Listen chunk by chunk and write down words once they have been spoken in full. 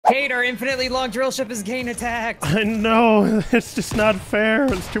Kate, our infinitely long drill ship is getting attacked. I know, it's just not fair.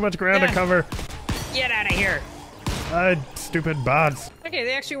 It's too much ground to cover. Get out of here. Stupid bots. Okay,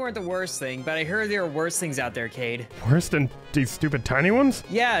 they actually weren't the worst thing, but I heard there are worse things out there, Cade. Worse than these stupid tiny ones?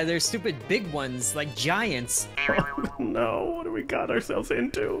 Yeah, there's stupid big ones, like giants. No, what do we got ourselves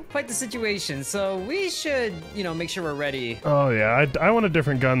into? Quite the situation, so we should, you know, make sure we're ready. Oh yeah, I want a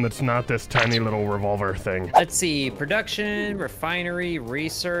different gun that's not this tiny little revolver thing. Let's see, production, refinery,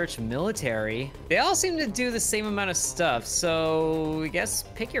 research, military. They all seem to do the same amount of stuff, so I guess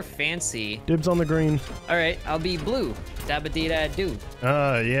pick your fancy. Dibs on the green. All right, I'll be blue. Dabba-dee-da-doo.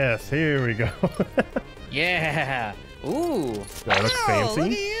 Yes, here we go. Yeah. Ooh. That looks fancy.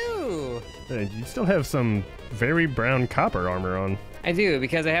 Look at you. You still have some very brown copper armor on. I do,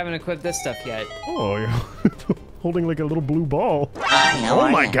 because I haven't equipped this stuff yet. Oh, you're holding like a little blue ball. Oh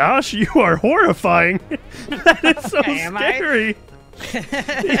my gosh, you are horrifying. That is so scary.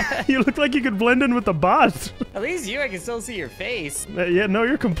 You look like you could blend in with the bots. At least you, I can still see your face. Yeah, no,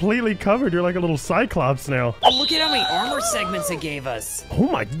 you're completely covered. You're like a little cyclops now. Oh, look at how many armor segments it gave us. Oh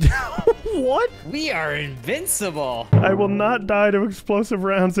my, what? We are invincible. I will not die to explosive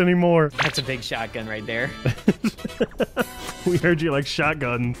rounds anymore. That's a big shotgun right there. We heard you like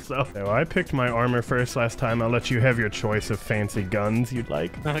shotguns, so. So I picked my armor first last time. I'll let you have your choice of fancy guns you'd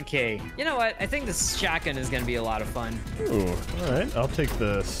like. Okay. You know what? I think this shotgun is gonna be a lot of fun. Ooh, all right. I'll take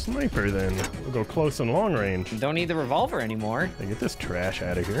the sniper then. We'll go close and long range. Don't need the revolver anymore. Hey, get this trash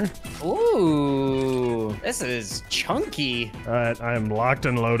out of here. Ooh, this is chunky. All right, I am locked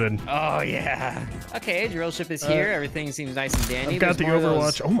and loaded. Oh yeah. Okay, drill ship is here. Everything seems nice and dandy. I've got the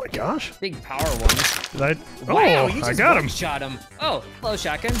Overwatch. Oh my gosh. Big power ones. Did I? Wow, Oh, I got him. Shot him. Oh, hello,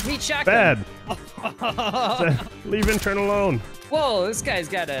 shotgun. Meet shotgun. Bad. Leave intern alone. Whoa, this guy's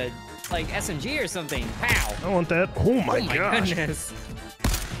got a like SMG or something. Pow. I want that. Oh my gosh. Goodness.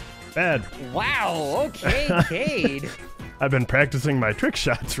 Bad. Wow. Okay, Cade. I've been practicing my trick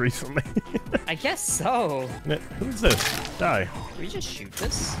shots recently. I guess so. Who's this? Die. Can we just shoot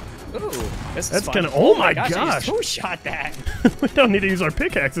this? Ooh, this is That's fun. kind of. Oh my I gosh. just two-shot that. We don't need to use our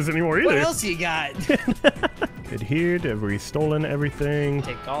pickaxes anymore either. What else you got? Adhered. Have we stolen everything?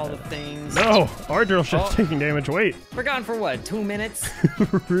 Take all the things. No, our drill ship's taking damage. Wait. We're gone for what, 2 minutes?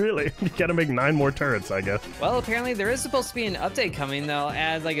 Really? You gotta make 9 more turrets, I guess. Well, apparently there is supposed to be an update coming. They'll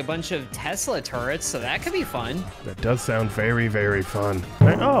add like a bunch of Tesla turrets, so that could be fun. That does sound very, very fun.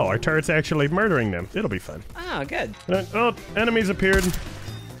 Oh, our turret's actually murdering them. It'll be fun. Oh, good. Oh, enemies appeared.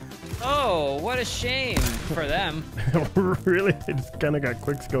 Oh, what a shame for them. Really? They just kind of got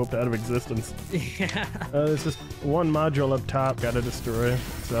quick scoped out of existence. Yeah. There's just one module up top, gotta destroy.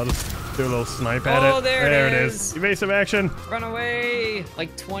 So I'll just do a little snipe at it. Oh, there it is. Evasive action. Run away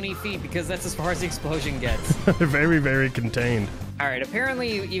like 20 feet because that's as far as the explosion gets. Very, very contained. All right,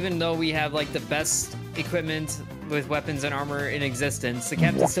 apparently even though we have like the best equipment with weapons and armor in existence, the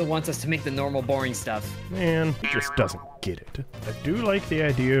captain still wants us to make the normal boring stuff. Man, he just doesn't get it. I do like the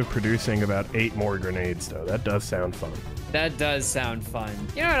idea of producing about 8 more grenades though. That does sound fun. That does sound fun.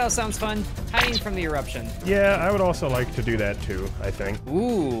 You know what else sounds fun? Hiding from the eruption. Yeah, I would also like to do that too, I think.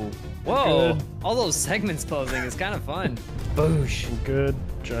 Ooh. Whoa. Good. All those segments closing is kind of fun. Boosh. Good.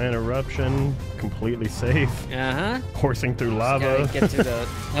 Giant eruption. Completely safe. Uh-huh. Coursing through lava. Gotta get to the...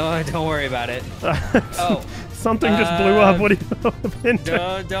 Oh, don't worry about it. Oh. Something just blew up. What do you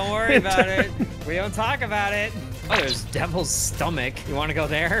know? Don't worry about it. We don't talk about it. Oh, there's Devil's Stomach. You want to go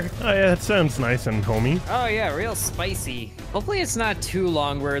there? Oh yeah, that sounds nice and homey. Oh yeah, real spicy. Hopefully it's not too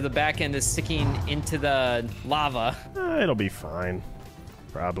long where the back end is sticking into the lava. It'll be fine.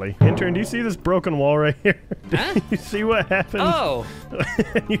 Probably. Intern, do you see this broken wall right here? Huh? You see what happens? Oh!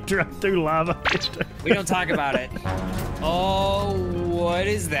 You drop through lava. We don't talk about it. Oh, what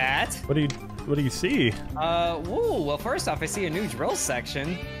is that? What do you see? Whoa, well first off, I see a new drill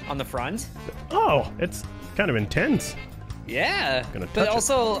section on the front. Oh, it's kind of intense. Yeah, but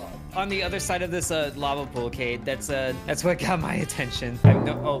also on the other side of this lava pool, Cade, that's what got my attention.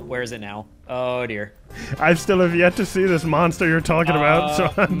 Oh, where is it now? Oh dear. I still have yet to see this monster you're talking about,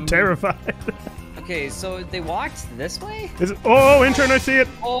 so I'm terrified. Okay, so they walked this way? Is it? Oh, intern, I see it.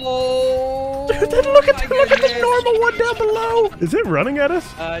 Oh, dude, look at the normal one down below. Is it running at us?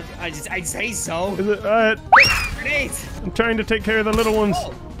 I'd say so. Is it? Grenades. I'm trying to take care of the little ones.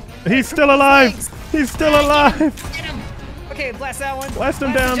 Oh. He's still alive. He's still alive. Get him. Okay, blast that one. Blast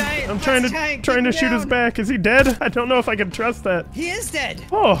him down. I'm trying to shoot his back. Is he dead? I don't know if I can trust that. He is dead.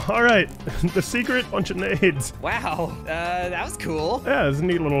 Oh, all right. The secret, bunch of nades. Wow, that was cool. Yeah, it's a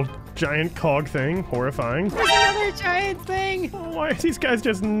neat little giant cog thing. Horrifying. There's another giant thing. Oh, why are these guys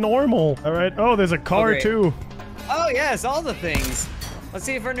just normal? All right. Oh, there's a car too. Oh yes, all the things. Let's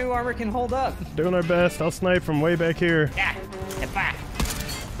see if our new armor can hold up. Doing our best. I'll snipe from way back here. Yeah.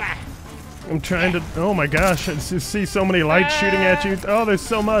 I'm trying to. Oh my gosh! I just see so many lights shooting at you. Oh, there's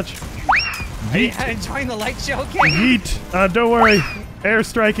so much. Are you enjoying the light show, okay? Yeet! Don't worry. Air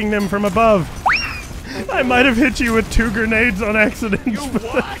striking them from above. I might have hit you with 2 grenades on accident. You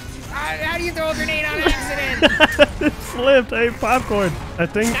what? How do you throw a grenade on accident? It slipped. Hey, popcorn. I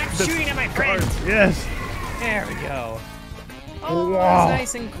think. Stop shooting at my friend. Yes. There we go. Oh, wow. it's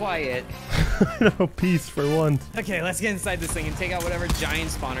nice and quiet. No peace for once. Okay, let's get inside this thing and take out whatever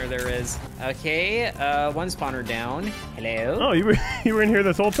giant spawner there is. Okay, one spawner down. Hello. Oh, you were in here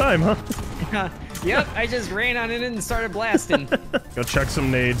this whole time, huh? Yep, I just ran on it and started blasting. Go chuck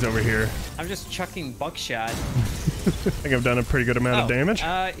some nades over here. I'm just chucking buckshot. I think I've done a pretty good amount of damage.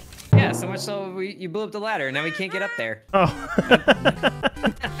 Yeah, so much so you blew up the ladder. Now we can't get up there. Oh.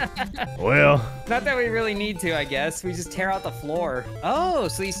 Well. Not that we really need to, I guess. We just tear out the floor. Oh,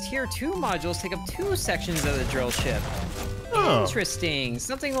 so these tier 2 modules take up 2 sections of the drill ship. Oh. Interesting.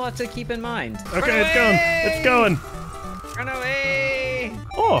 Something we'll have to keep in mind. Okay, it's going. It's going. Run away!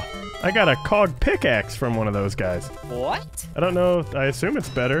 Oh, I got a cog pickaxe from one of those guys. What? I don't know. I assume it's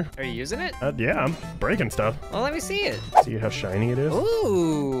better. Are you using it? Yeah, I'm breaking stuff. Well, let me see it. See how shiny it is?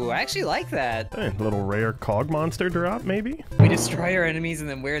 Ooh, I actually like that. Hey, little rare cog monster drop, maybe? We destroy our enemies and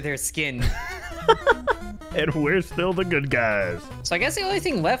then wear their skin. And we're still the good guys. So I guess the only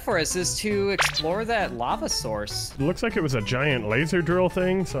thing left for us is to explore that lava source. It looks like it was a giant laser drill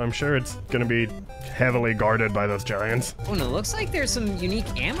thing, so I'm sure it's gonna be heavily guarded by those giants. Oh, and it looks like there's some unique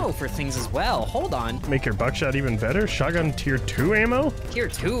ammo for things as well. Hold on. Make your buckshot even better? Shotgun tier 2 ammo? Tier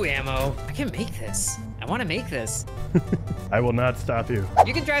 2 ammo? I can make this. I want to make this. I will not stop you.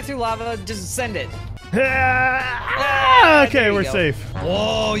 You can drive through lava, just send it. Okay, we're safe.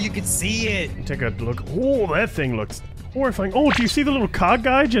 Whoa, you can see it. Take a look. Oh, that thing looks horrifying. Oh, do you see the little cog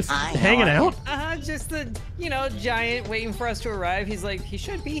guy just hanging out? Just the, giant waiting for us to arrive. He's like, he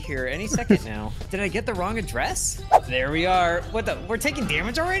should be here any second now. Did I get the wrong address? There we are. What the? We're taking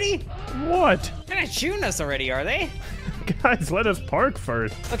damage already? What? They're not shooting us already, are they? Guys, let us park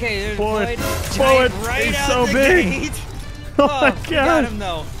first. Okay, there's Floyd. Floyd right He's out so the big. gate. Oh my god. Got him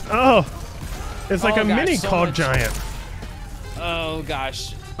though. Oh. It's like a mini so cog much. giant. Oh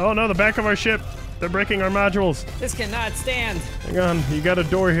gosh. Oh no, the back of our ship. They're breaking our modules. This cannot stand. Hang on, you got a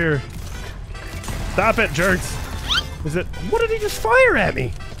door here. Stop it, jerks. Is it? What did he just fire at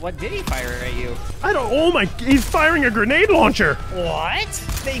me? What did he fire at you? I don't. Oh my! He's firing a grenade launcher. What?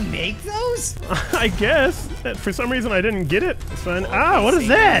 They make those? I guess. For some reason, I didn't get it. It's fine. What is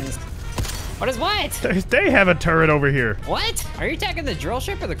that? What is what? They have a turret over here. What? Are you attacking the drill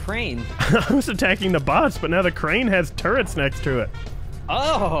ship or the crane? I was attacking the bots, but now the crane has turrets next to it.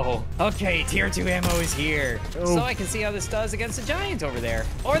 Oh, okay. Tier 2 ammo is here. Oh. So I can see how this does against the giant over there.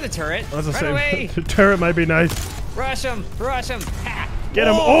 Or the turret. Run away. The turret might be nice. Rush him. Rush him. Ha. Get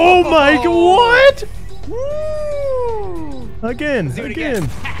him. Oh my god. What? Woo. Again. Do it again.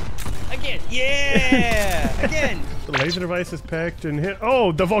 Ha. Again. Yeah. Again. The laser device is packed and hit.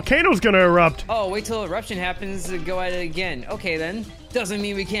 Oh, the volcano's gonna erupt. Oh, wait till eruption happens to go at it again. Okay, then. Doesn't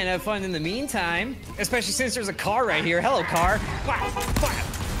mean we can't have fun in the meantime. Especially since there's a car right here. Hello, car.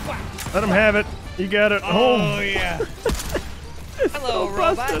 Let him have it. You got it. Oh, yeah. Hello, so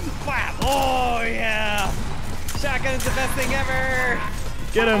robot. busted. Oh, yeah. Shotgun's the best thing ever.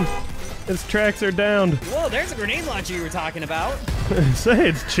 Get him. His tracks are down. Whoa, there's a grenade launcher you were talking about. Say,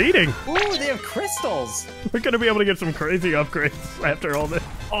 it's cheating. Ooh, they have crystals. We're gonna be able to get some crazy upgrades after all this.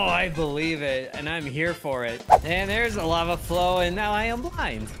 Oh, I believe it, and I'm here for it. And there's a lava flow, and now I am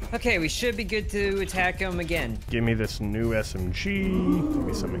blind. Okay, we should be good to attack him again. Give me this new SMG. Give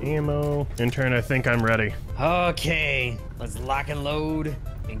me some ammo. Intern, I think I'm ready. Okay, let's lock and load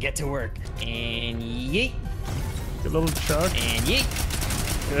and get to work. And yeet. Good little chuck. And yeet.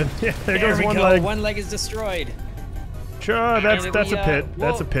 Good. Yeah, there There goes we one go. leg. One leg is destroyed. Sure, that's And a pit. whoa,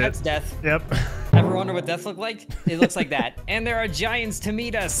 That's a pit. That's death. Yep. Ever wonder what death looked like? It looks like that. And there are giants to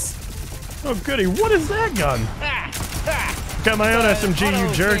meet us. Oh goody, what is that gun? Got my own SMG, you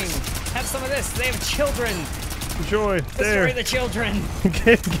auto jerks. thing. Have some of this. They have children. Enjoy. Destroy There. the children.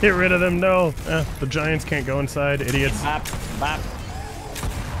 Get rid of them. No. The giants can't go inside. Idiots. Bop, bop.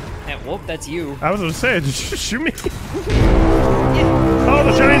 And whoop, that's you. I was gonna say, did you shoot me? Oh,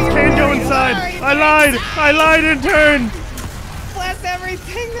 the giants can go inside. I lied. I lied in turn. Blast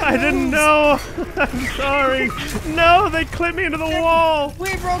everything. I didn't know. I'm sorry. No, they clipped me into the wall.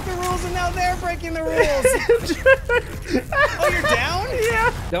 We broke the rules and now they're breaking the rules. Oh, you're down?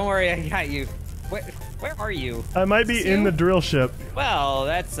 Yeah. Don't worry, I got you. Where are you? I might be in the drill ship. Well,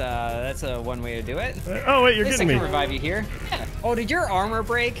 that's a one way to do it. Oh wait, you're getting me. I can revive you here. Yeah. Oh, did your armor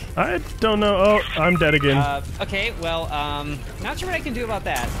break? I don't know. Oh, I'm dead again. Okay, well, not sure what I can do about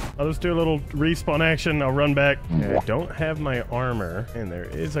that. I'll just do a little respawn action. I'll run back. I don't have my armor, and there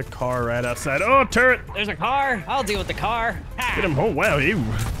is a car right outside. Oh, turret! There's a car. I'll deal with the car. Ha! Get him. Oh wow, he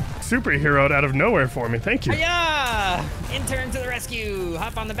superheroed out of nowhere for me. Thank you. Yeah! Intern to the rescue.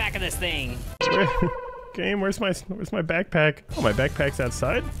 Hop on the back of this thing. Game, where's my backpack? Oh, my backpack's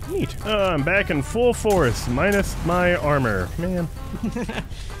outside? Neat. I'm back in full force, minus my armor. Man.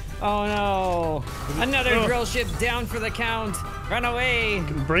 Oh no. Another drill ship down for the count. Run away. I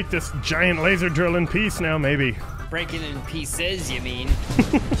can break this giant laser drill in piece now, maybe. Break it in pieces, you mean?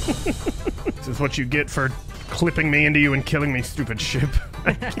 This is what you get for clipping me into you and killing me, stupid ship.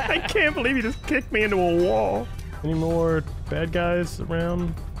 I can't believe you just kicked me into a wall. Any more bad guys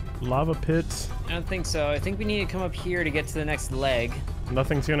around? Lava pits? I don't think so. I think we need to come up here to get to the next leg.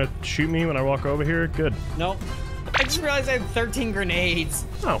 Nothing's gonna shoot me when I walk over here? Good. Nope. I just realized I have 13 grenades.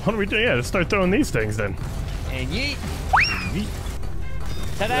 Oh, what do we do? Yeah, just start throwing these things then. And yeet. Yeet.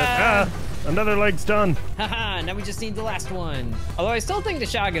 Ta-da! Another leg's done. Haha, now we just need the last one. Although I still think the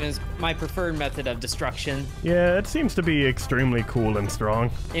shotgun is my preferred method of destruction. Yeah, it seems to be extremely cool and strong.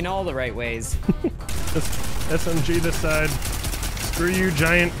 In all the right ways. Just SMG this side. Screw you,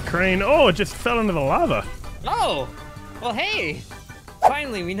 giant crane. Oh, it just fell into the lava. Oh! Well, hey!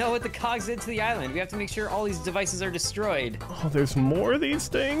 Finally, we know what the cogs did to the island. We have to make sure all these devices are destroyed. Oh, there's more of these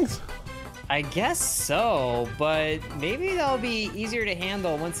things? I guess so, but maybe they'll be easier to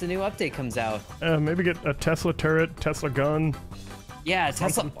handle once the new update comes out. Maybe get a Tesla turret, Tesla gun. Yeah,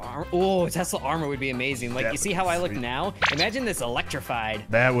 Tesla armor would be amazing. Like, you see how I look now? Imagine this electrified.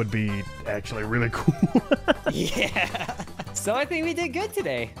 That would be actually really cool. Yeah. So I think we did good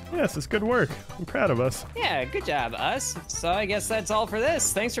today. Yes, it's good work. I'm proud of us. Yeah, good job, us. So I guess that's all for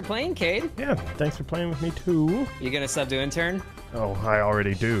this. Thanks for playing, Cade. Yeah, thanks for playing with me too. You gonna sub to intern? Oh, I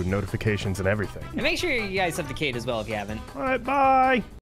already do. Notifications and everything. And make sure you guys sub to Cade as well if you haven't. All right, bye.